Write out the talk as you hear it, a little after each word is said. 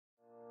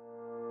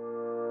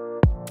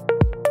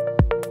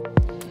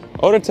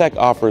Autotech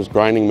offers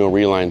grinding mill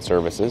reline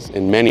services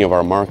in many of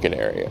our market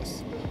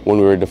areas. When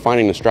we were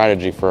defining the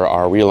strategy for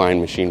our reline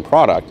machine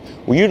product,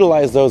 we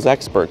utilized those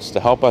experts to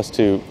help us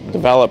to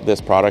develop this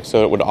product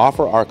so it would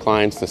offer our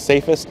clients the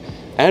safest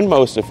and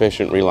most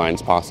efficient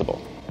relines possible.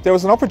 There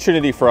was an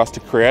opportunity for us to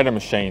create a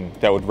machine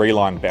that would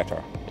reline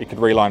better. It could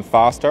reline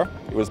faster,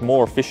 it was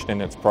more efficient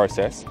in its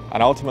process,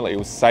 and ultimately it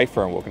was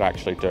safer in what it could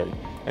actually do.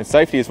 And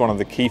safety is one of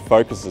the key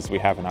focuses we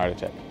have in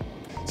Autotech.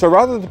 So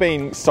rather than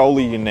being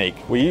solely unique,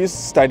 we use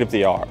state of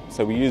the art.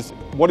 So we use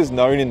what is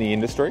known in the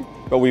industry,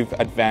 but we've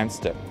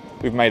advanced it.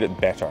 We've made it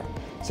better.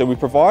 So we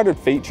provided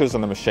features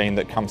on the machine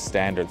that come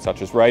standard,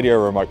 such as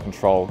radio remote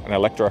control and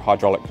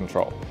electro-hydraulic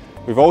control.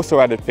 We've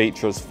also added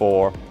features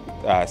for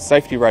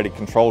safety-rated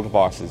control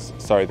devices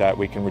so that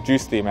we can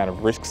reduce the amount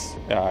of risks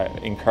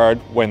incurred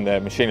when the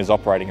machine is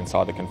operating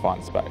inside the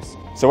confined space.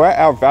 So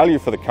our value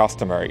for the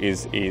customer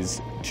is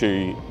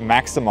to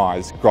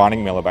maximise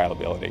grinding mill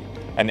availability,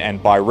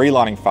 and by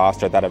relining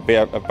faster, that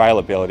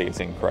availability is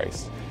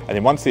increased. And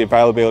then once the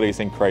availability is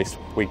increased,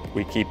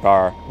 we keep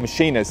our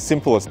machine as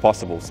simple as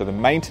possible, so the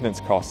maintenance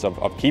costs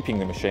of keeping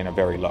the machine are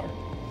very low.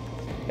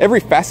 Every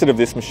facet of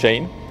this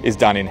machine is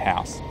done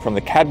in-house, from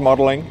the CAD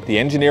modelling, the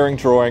engineering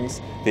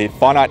drawings, the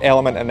finite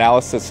element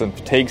analysis and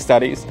fatigue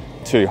studies,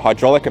 to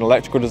hydraulic and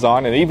electrical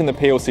design, and even the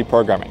PLC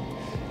programming.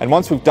 And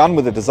once we've done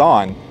with the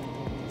design,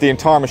 the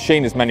entire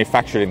machine is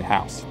manufactured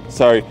in-house.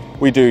 So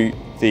we do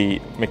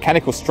the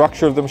mechanical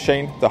structure of the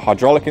machine, the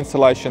hydraulic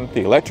installation,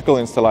 the electrical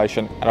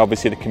installation, and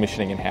obviously the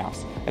commissioning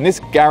in-house. And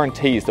this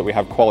guarantees that we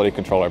have quality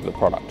control over the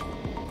product.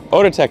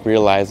 Autotech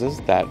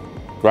realizes that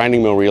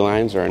grinding mill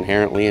relines are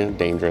inherently a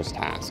dangerous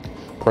task.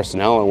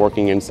 Personnel are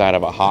working inside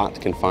of a hot,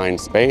 confined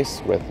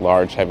space with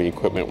large, heavy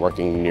equipment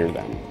working near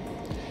them.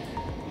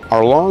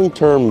 Our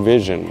long-term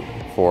vision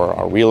for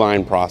our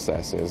reline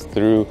process is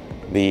through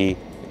the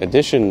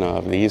addition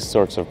of these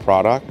sorts of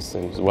products,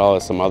 as well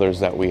as some others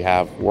that we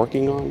have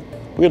working on,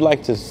 we'd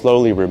like to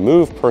slowly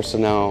remove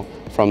personnel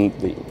from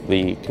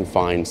the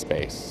confined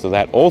space so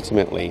that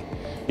ultimately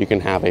you can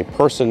have a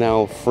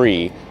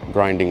personnel-free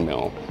grinding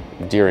mill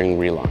during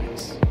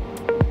relines.